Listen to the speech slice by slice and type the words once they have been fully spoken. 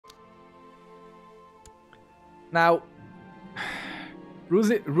Now,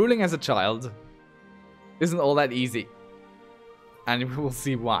 ruling as a child isn't all that easy. And we will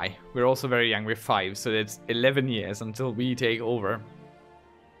see why. We're also very young, we're 5, so it's 11 years until we take over.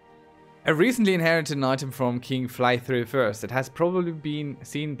 I recently inherited an item from King Flythrough first. It has probably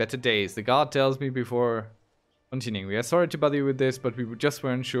seen better days. The guard tells me before continuing. We are sorry to bother you with this, but we just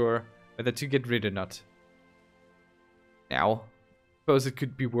weren't sure whether to get rid or not. Now, suppose it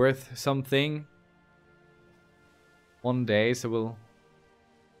could be worth something one day, so we'll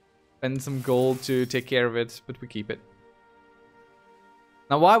spend some gold to take care of it, but we keep it.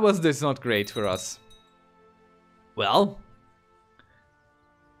 Now, why was this not great for us? Well,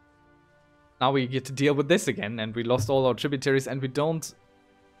 now we get to deal with this again, and we lost all our tributaries, and we don't...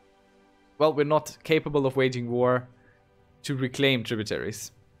 Well, we're not capable of waging war to reclaim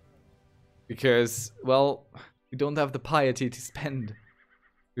tributaries. Because, well, we don't have the piety to spend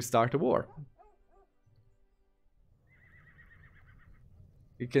to start a war.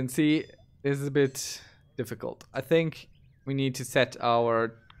 You can see this is a bit difficult. I think we need to set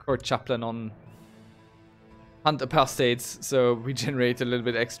our court chaplain on hunt apostates, so we generate a little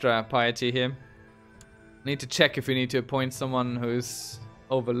bit extra piety here. Need to check if we need to appoint someone who's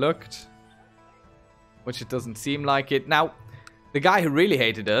overlooked, which it doesn't seem like it. Now, the guy who really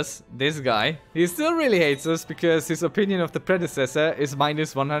hated us, this guy, he still really hates us because his opinion of the predecessor is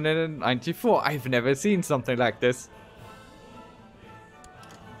minus 194. I've never seen something like this.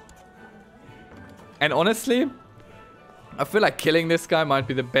 And honestly, I feel like killing this guy might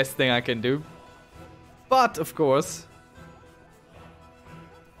be the best thing I can do. But, of course,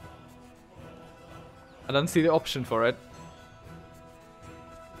 I don't see the option for it.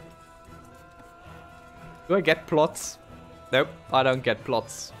 Do I get plots? Nope, I don't get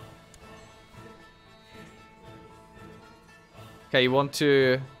plots. Okay, you want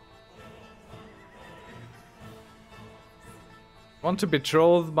to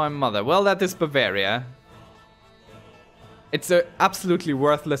betroth my mother. Well, that is Bavaria. It's an absolutely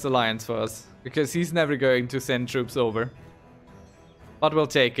worthless alliance for us, because he's never going to send troops over. But we'll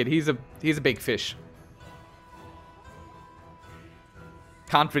take it. He's a big fish.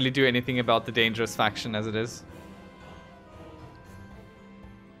 Can't really do anything about the dangerous faction as it is.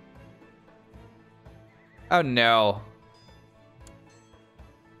 Oh no.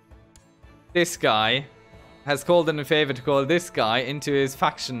 This guy has called in a favor to call this guy into his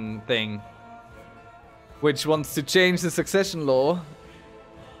faction thing, which wants to change the succession law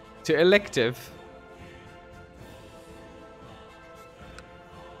to elective.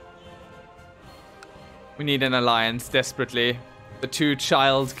 We need an alliance desperately. The two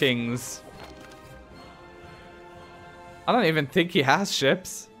child kings. I don't even think he has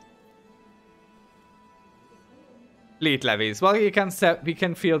ships. Fleet levies. Well, he can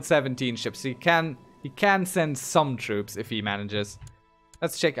field 17 ships. He can send some troops if he manages.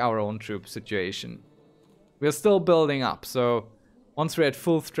 Let's check our own troop situation. We're still building up, so once we're at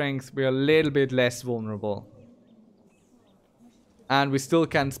full strength, we're a little bit less vulnerable. And we still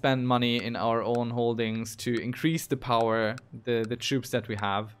can spend money in our own holdings to increase the power, the troops that we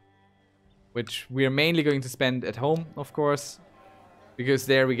have. Which we're mainly going to spend at home, of course. Because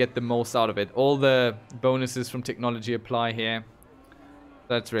there we get the most out of it. All the bonuses from technology apply here.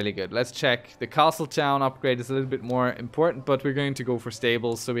 That's really good. Let's check. The castle town upgrade is a little bit more important, but we're going to go for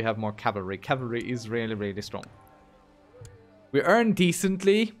stables so we have more cavalry. Cavalry is really, really strong. We earn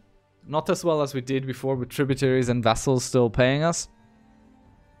decently. Not as well as we did before with tributaries and vassals still paying us.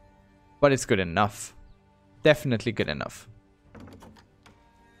 But it's good enough. Definitely good enough.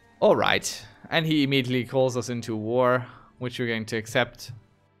 Alright. And he immediately calls us into war, which we're going to accept.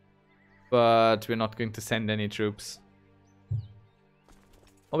 But we're not going to send any troops.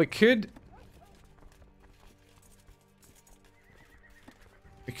 Well, we could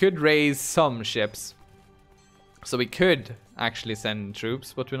raise some ships. So we could actually send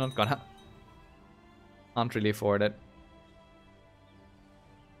troops, but we're not gonna. Can't really afford it.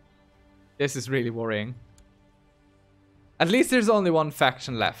 This is really worrying. At least there's only one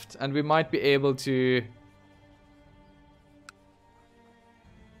faction left, and we might be able to...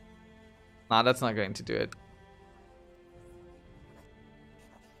 Nah, that's not going to do it.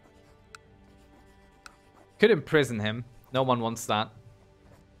 Could imprison him. No one wants that.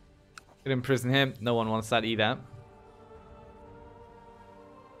 Could imprison him. No one wants that either.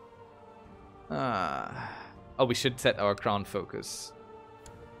 Oh, we should set our crown focus.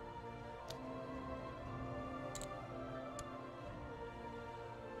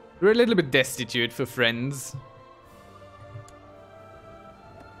 We're a little bit destitute for friends.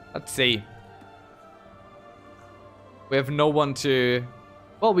 Let's see. We have no one to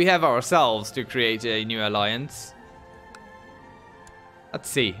Well, we have ourselves to create a new alliance. Let's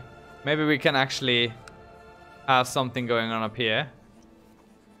see. Maybe we can actually have something going on up here.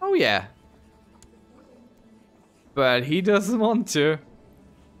 Oh yeah. But he doesn't want to.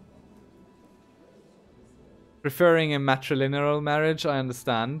 Preferring a matrilineal marriage, I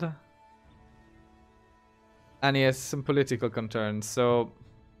understand. And he has some political concerns, so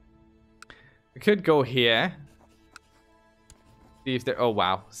we could go here. See if there. Oh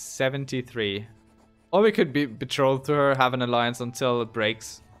wow, 73. Or we could be betrothed to her, have an alliance until it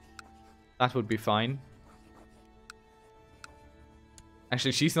breaks. That would be fine.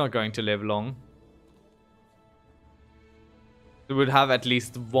 Actually, she's not going to live long. We would have at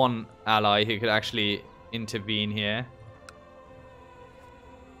least one ally who could actually intervene here.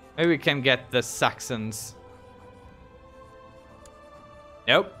 Maybe we can get the Saxons.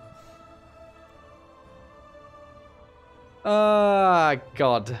 Nope. Ah,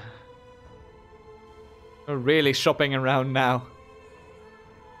 God. We're really shopping around now.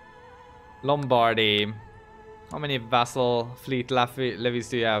 Lombardy. How many vassal fleet levies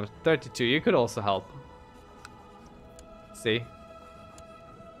do you have? 32. You could also help. Let's see.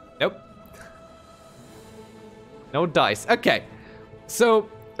 Nope. No dice. Okay. So,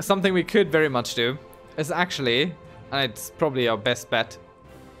 something we could very much do is actually, and it's probably our best bet,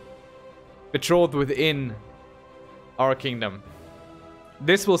 betrothed within our kingdom.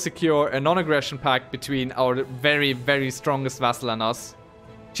 This will secure a non-aggression pact between our very, very strongest vassal and us.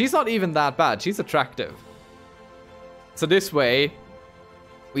 She's not even that bad. She's attractive. So this way,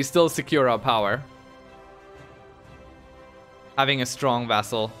 we still secure our power. Having a strong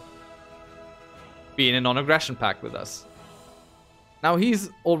vassal be in a non-aggression pact with us. Now he's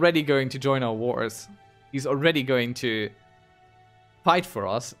already going to join our wars. He's already going to fight for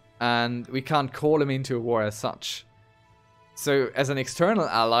us, and we can't call him into a war as such. So as an external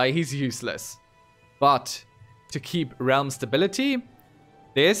ally, he's useless. But to keep realm stability,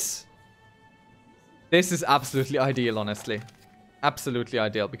 this is absolutely ideal, honestly. Absolutely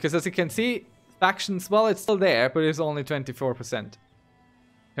ideal. Because as you can see, factions, well, it's still there, but it's only 24%.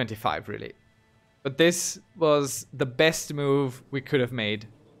 25, really. But this was the best move we could have made.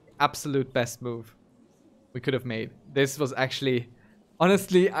 Absolute best move we could have made. This was actually...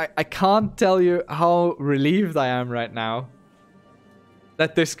 Honestly, I can't tell you how relieved I am right now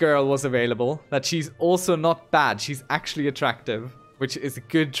that this girl was available. That she's also not bad. She's actually attractive, which is a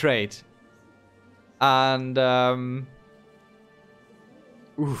good trait. And,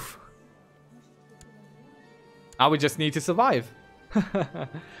 oof. Now we just need to survive.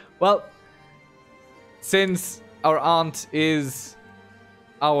 Well, since our aunt is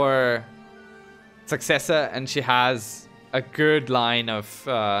our successor and she has a good line of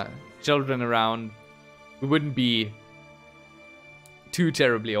children around, we wouldn't be too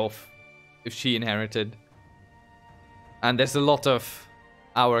terribly off if she inherited. And there's a lot of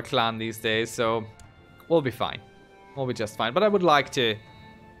our clan these days, so we'll be fine. We'll be just fine. But I would like to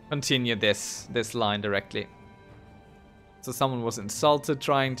continue this line directly. So someone was insulted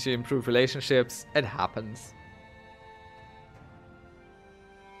trying to improve relationships. It happens.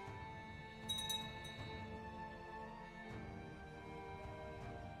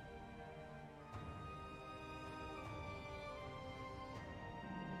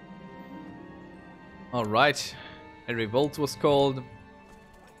 Alright. A revolt was called.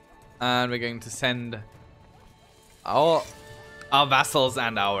 And we're going to send our vassals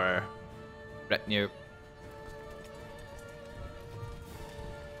and our retinue.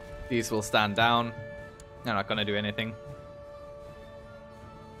 These will stand down. They're not going to do anything.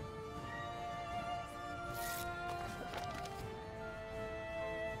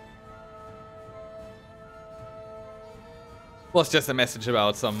 Well, it's just a message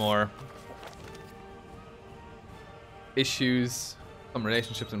about some more issues. Some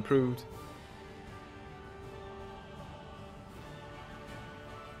relationships improved.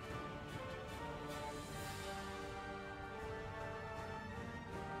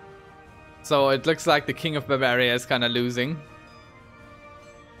 So it looks like the King of Bavaria is kind of losing.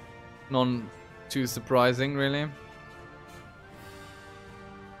 None too surprising, really.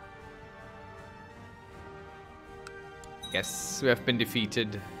 Yes, we have been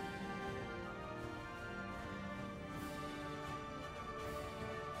defeated.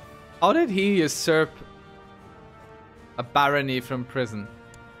 How did he usurp a barony from prison?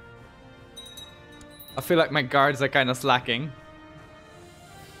 I feel like my guards are kind of slacking.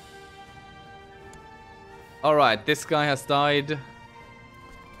 Alright, this guy has died.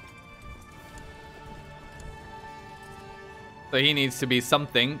 So he needs to be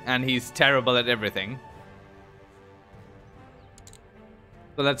something, and he's terrible at everything.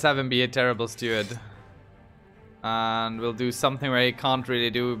 So let's have him be a terrible steward. And we'll do something where he can't really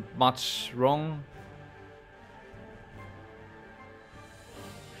do much wrong.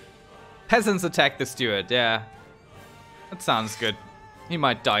 Peasants attack the steward, yeah. That sounds good. He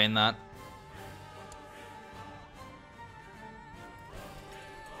might die in that.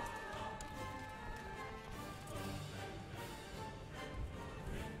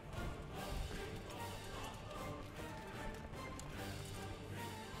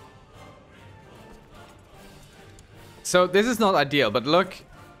 So this is not ideal, but look,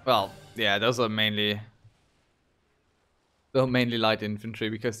 well, yeah, those are mainly light infantry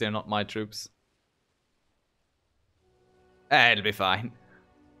because they're not my troops. It'll be fine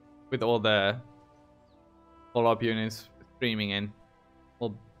with all the follow-up units streaming in.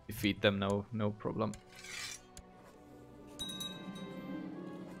 We'll defeat them, no problem.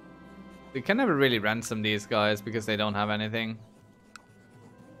 We can never really ransom these guys because they don't have anything.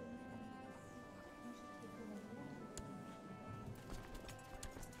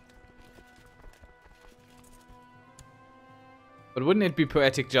 But wouldn't it be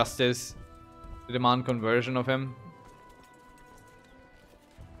poetic justice to demand conversion of him?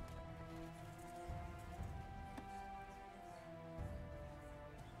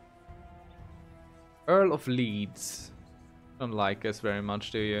 Earl of Leeds. Don't like us very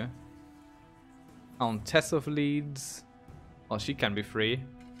much, do you? Countess of Leeds. Well, she can be free.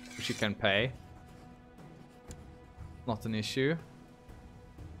 She can pay. Not an issue.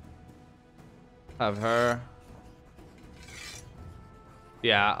 Have her.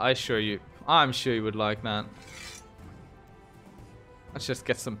 Yeah, I'm sure you would like that. Let's just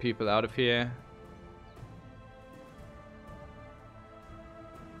get some people out of here.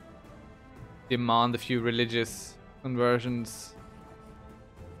 Demand a few religious conversions.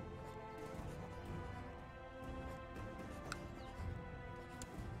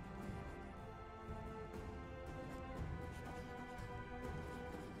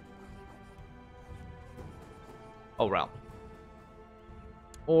 Oh, well.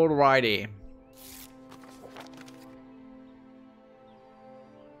 Alrighty.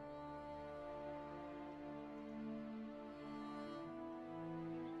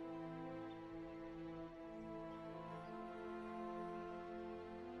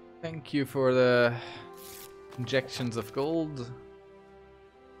 Thank you for the injections of gold.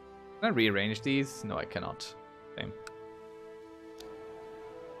 Can I rearrange these? No, I cannot. Same.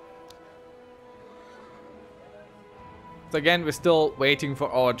 So again, we're still waiting for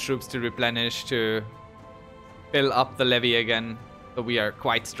our troops to replenish to fill up the levy again. So we are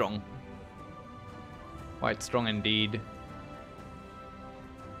quite strong. Quite strong indeed.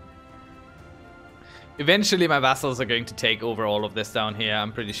 Eventually my vassals are going to take over all of this down here,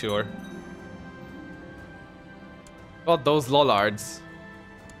 I'm pretty sure. God, those lollards.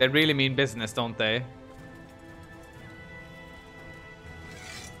 They really mean business, don't they?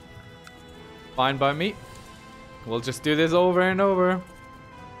 Fine by me. We'll just do this over and over.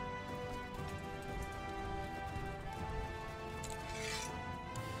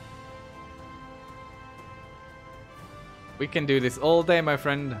 We can do this all day, my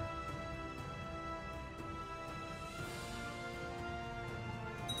friend.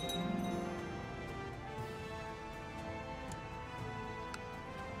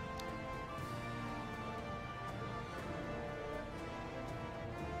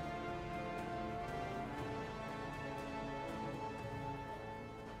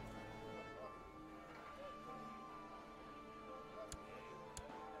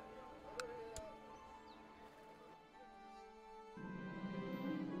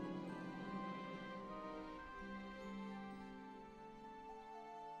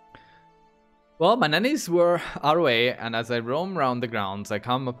 Well, my nannies were our way, and as I roam round the grounds, I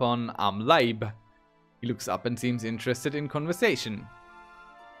come upon Amlaib. He looks up and seems interested in conversation.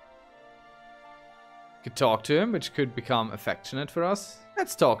 Could talk to him, which could become affectionate for us.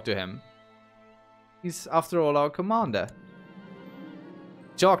 Let's talk to him. He's, after all, our commander.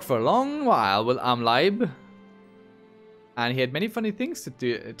 Talked for a long while with Amlaib, and he had many funny things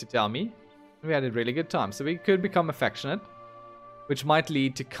to tell me. We had a really good time, so we could become affectionate, which might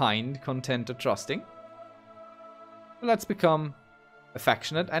lead to kind, content, or trusting. But let's become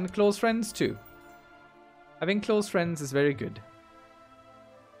affectionate and close friends too. Having close friends is very good.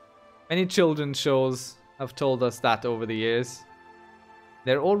 Many children's shows have told us that over the years.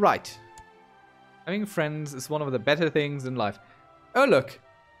 They're all right. Having friends is one of the better things in life. Oh, look.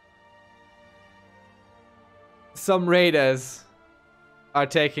 Some raiders are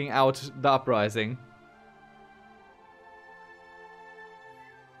taking out the uprising.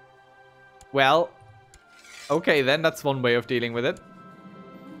 Well, okay then, that's one way of dealing with it.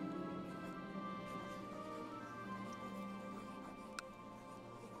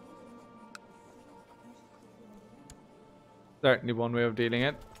 Certainly one way of dealing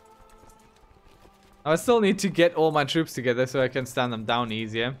it. I still need to get all my troops together so I can stand them down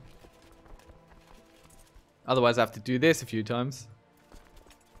easier. Otherwise I have to do this a few times.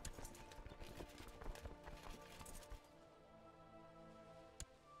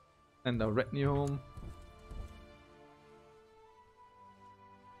 And our retinue home.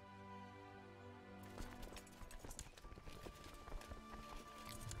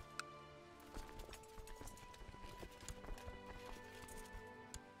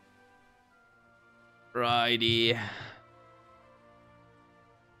 Righty.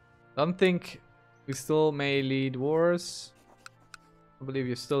 Don't think we still may lead wars. I believe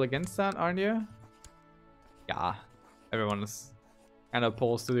you're still against that, aren't you? Yeah. Everyone is kind of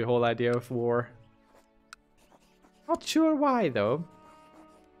opposed to the whole idea of war. Not sure why though.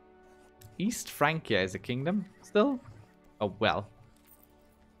 East Francia is a kingdom still? Oh well.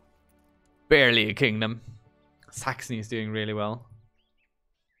 Barely a kingdom. Saxony is doing really well.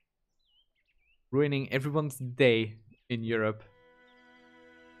 Ruining everyone's day in Europe.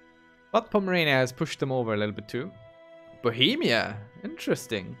 But Pomerania has pushed them over a little bit too. Bohemia,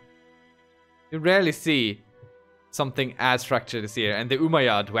 interesting. You rarely see something as fractured as here. And the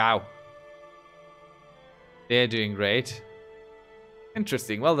Umayyad, wow. They're doing great.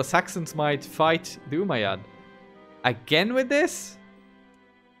 Interesting. Well, the Saxons might fight the Umayyad. Again with this?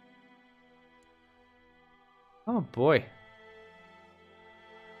 Oh boy.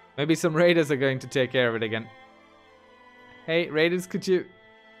 Maybe some raiders are going to take care of it again. Hey, raiders, could you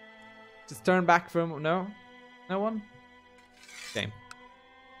just turn back from... No? No one? Same.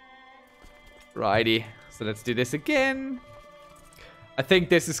 Righty. So let's do this again. I think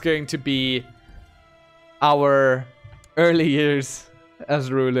this is going to be our early years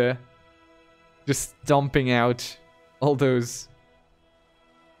as ruler. Just dumping out all those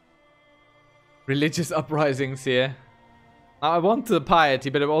religious uprisings here. I want the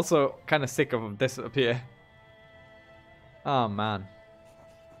piety, but I'm also kind of sick of this up here. Oh, man.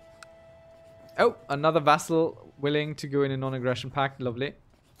 Oh, another vassal willing to go in a non-aggression pact. Lovely.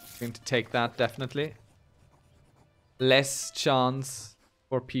 Going to take that, definitely. Less chance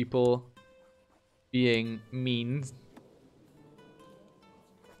for people being mean.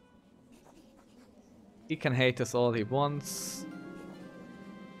 He can hate us all he wants.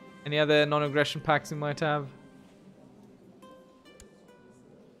 Any other non-aggression pacts we might have?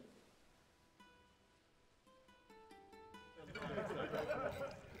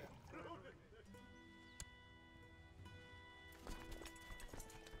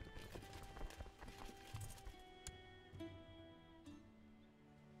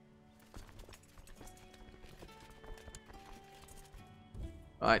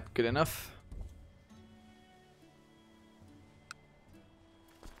 Right, good enough.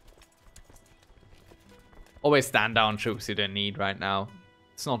 Always stand down troops you don't need right now.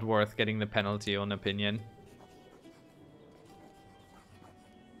 It's not worth getting the penalty on opinion.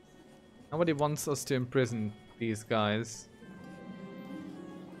 Nobody wants us to imprison these guys.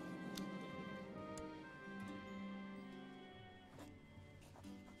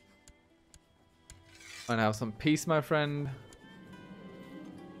 I have some peace, my friend.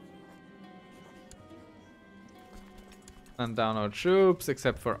 And down our troops,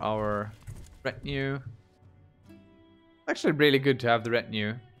 except for our retinue. Actually really good to have the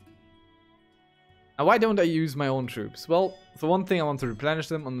retinue. Now why don't I use my own troops? Well, for one thing I want to replenish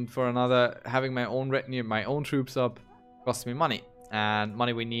them, and for another, having my own retinue, my own troops up, costs me money. And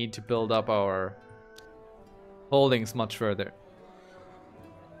money we need to build up our holdings much further.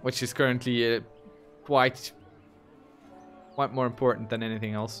 Which is currently quite more important than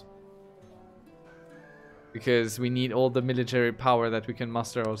anything else. Because we need all the military power that we can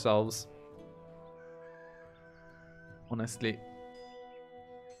muster ourselves. Honestly.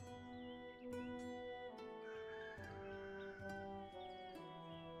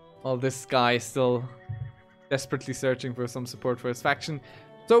 Well, this guy is still desperately searching for some support for his faction.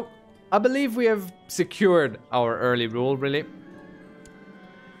 So, I believe we have secured our early rule, really.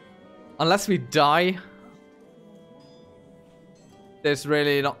 Unless we die, there's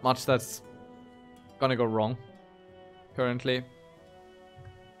really not much that's gonna go wrong currently.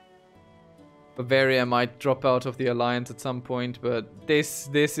 Bavaria might drop out of the alliance at some point, but this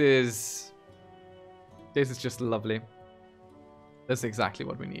is just lovely. That's exactly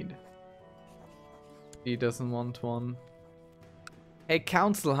what we need. He doesn't want one. Hey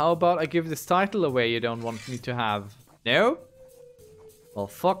council, how about I give this title away you don't want me to have? No? Well,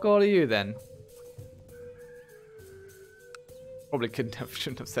 fuck all of you then. Probably shouldn't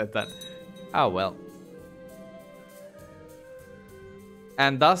have said that. Oh well.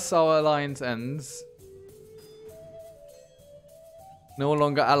 And thus our alliance ends. No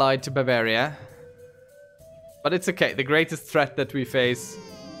longer allied to Bavaria. But it's okay. The greatest threat that we face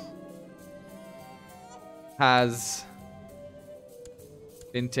has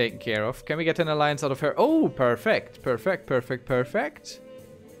been taken care of. Can we get an alliance out of her? Oh, perfect. Perfect, perfect, perfect.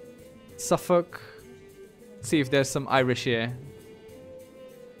 Suffolk. Let's see if there's some Irish here.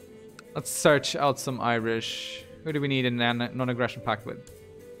 Let's search out some Irish. Who do we need a non-aggression pact with?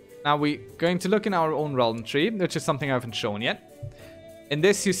 Now we're going to look in our own realm tree, which is something I haven't shown yet. In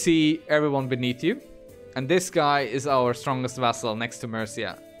this you see everyone beneath you. And this guy is our strongest vassal next to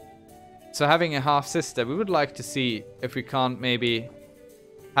Mercia. So having a half-sister, we would like to see if we can't maybe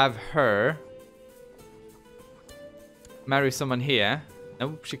have her marry someone here.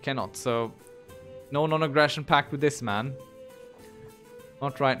 Nope, she cannot. So no non-aggression pact with this man.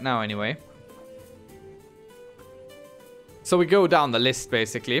 Not right now, anyway. So we go down the list,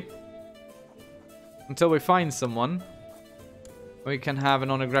 basically. Until we find someone. We can have a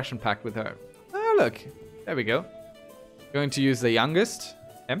non-aggression pact with her. Oh, look. There we go. Going to use the youngest.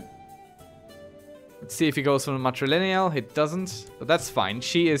 Him. Let's see if he goes for the matrilineal. He doesn't. But that's fine.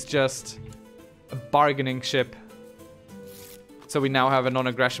 She is just a bargaining chip. So we now have a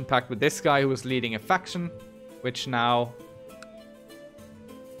non-aggression pact with this guy who was leading a faction. Which now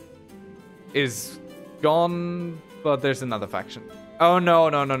is gone. But there's another faction. Oh no,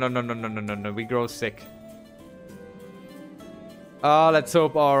 no, no, no, no, no, no, no, no, no. We grow sick. Let's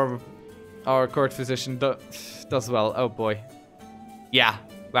hope our court physician does well. Oh boy. Yeah.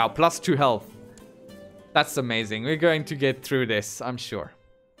 Wow, +2 health. That's amazing. We're going to get through this, I'm sure.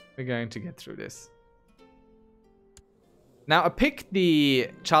 We're going to get through this. Now, I picked the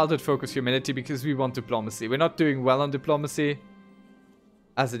childhood focus humility because we want diplomacy. We're not doing well on diplomacy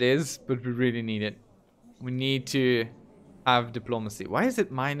as it is, but we really need it. We need to have diplomacy. Why is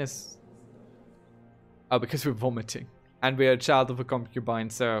it minus? Oh, because we're vomiting. And we're a child of a concubine,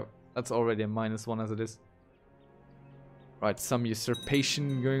 so that's already a -1 as it is. Right, some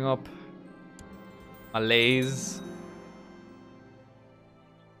usurpation going up. Malaise.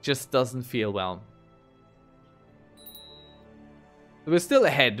 Just doesn't feel well. We're still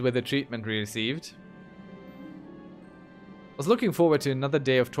ahead with the treatment we received. I was looking forward to another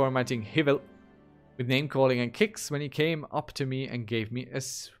day of tormenting Hivil with name calling and kicks when he came up to me and gave me a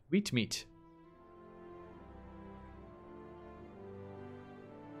sweetmeat.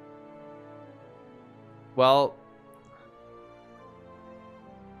 Well,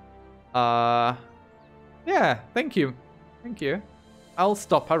 yeah, thank you. Thank you. I'll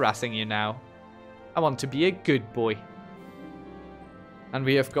stop harassing you now. I want to be a good boy. And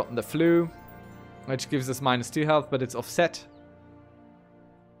we have gotten the flu, which gives us -2 health, but it's offset.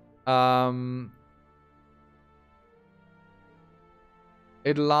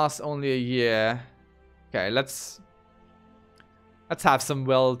 It lasts only a year. Okay, let's have some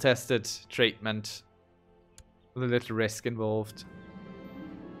well-tested treatment with a little risk involved.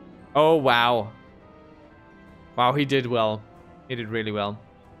 Oh, wow. Wow, he did well. He did really well.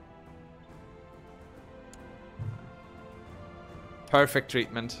 Perfect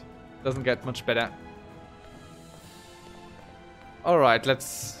treatment. Doesn't get much better. Alright,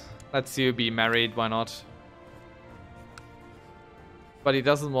 let's you be married, why not? But he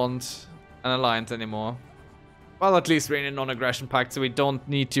doesn't want an alliance anymore. Well, at least we're in a non-aggression pact, so we don't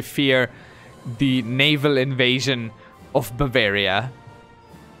need to fear the naval invasion of Bavaria.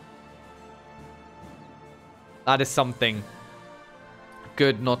 That is something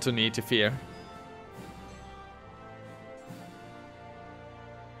good not to need to fear.